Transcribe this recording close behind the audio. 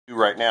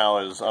right now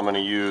is I'm going to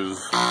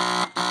use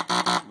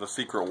the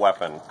secret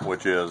weapon,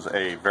 which is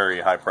a very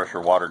high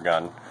pressure water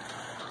gun,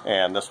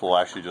 and this will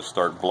actually just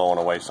start blowing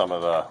away some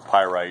of the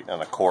pyrite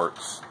and the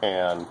quartz,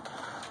 and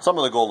some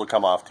of the gold will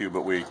come off too,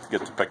 but we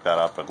get to pick that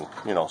up and,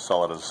 you know,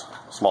 sell it as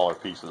smaller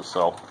pieces.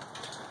 So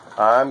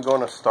I'm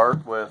going to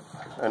start with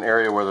an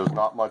area where there's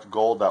not much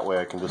gold, that way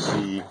I can just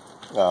see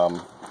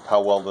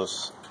how well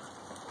this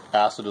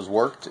acid has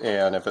worked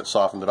and if it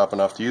softened it up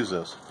enough to use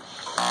this.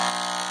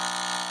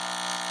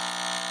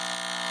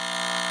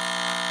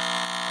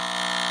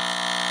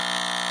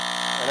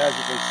 And as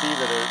you can see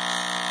that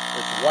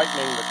it's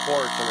whitening the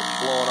quartz and it's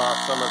blowing off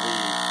some of the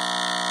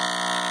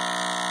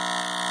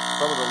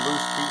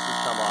loose pieces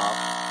come off.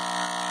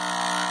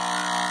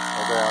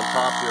 Although on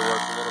top here where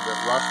it's a little bit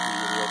rusty,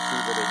 and you'll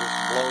see that it just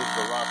blows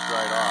the rust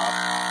right off.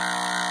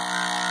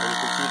 And you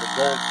can see the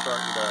gold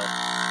starting to,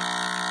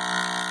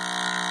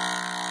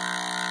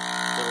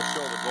 it'll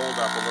show the gold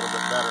up a little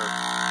bit better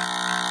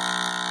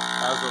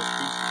as those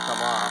pieces come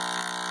off.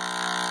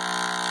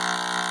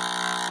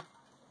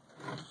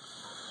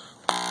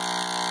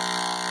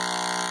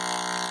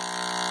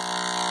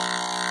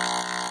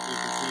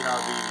 How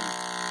the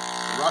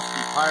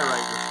rusty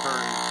pyrite was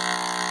turned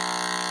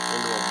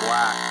into a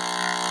black.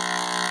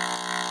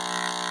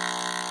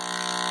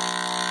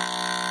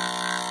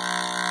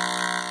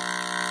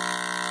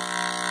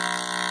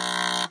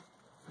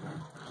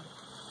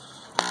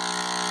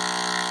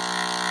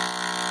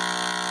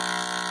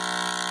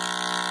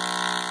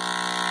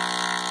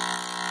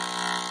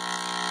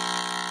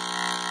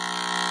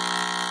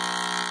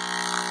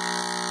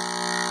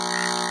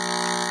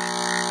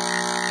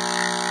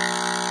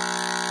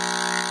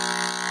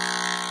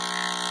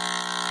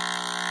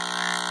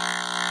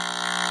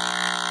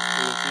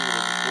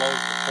 Blows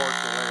the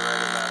quartz away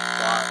right in that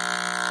spot.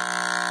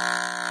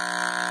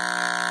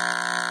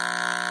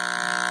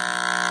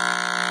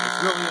 It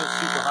really is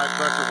super high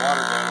pressure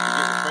water gun. If you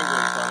get your finger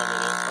in front of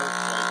it, it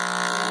hurts like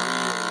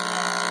really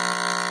bad.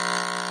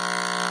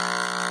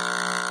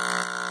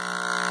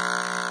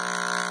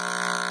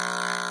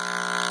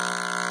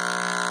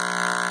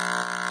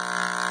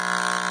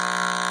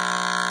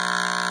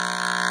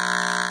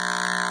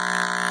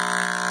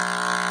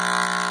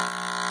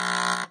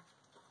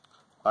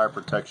 Eye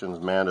protection is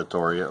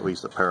mandatory, at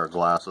least a pair of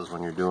glasses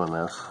when you're doing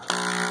this.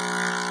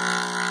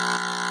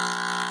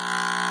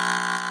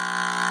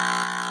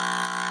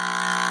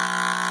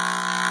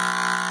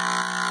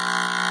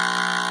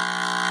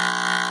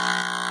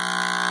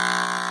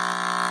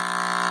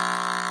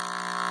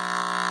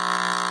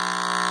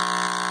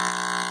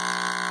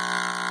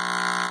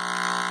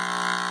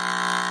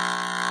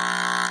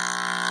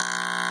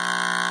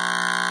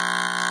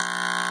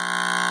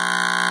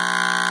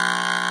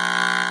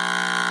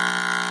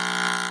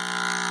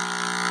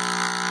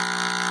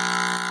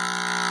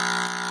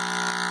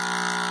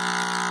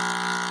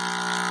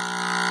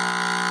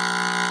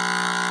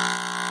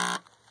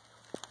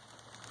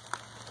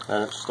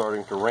 And it's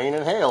starting to rain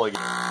and hail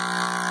again.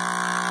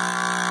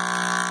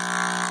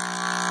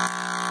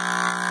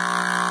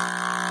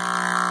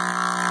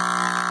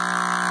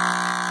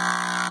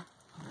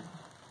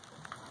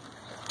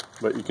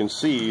 But you can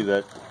see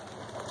that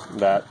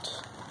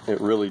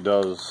it really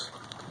does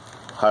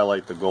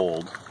highlight the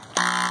gold.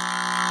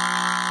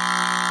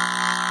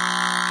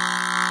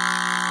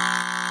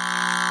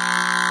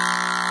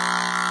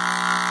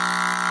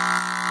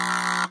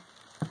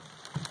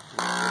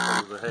 Here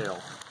comes the hail.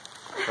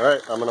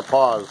 Alright, I'm going to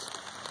pause.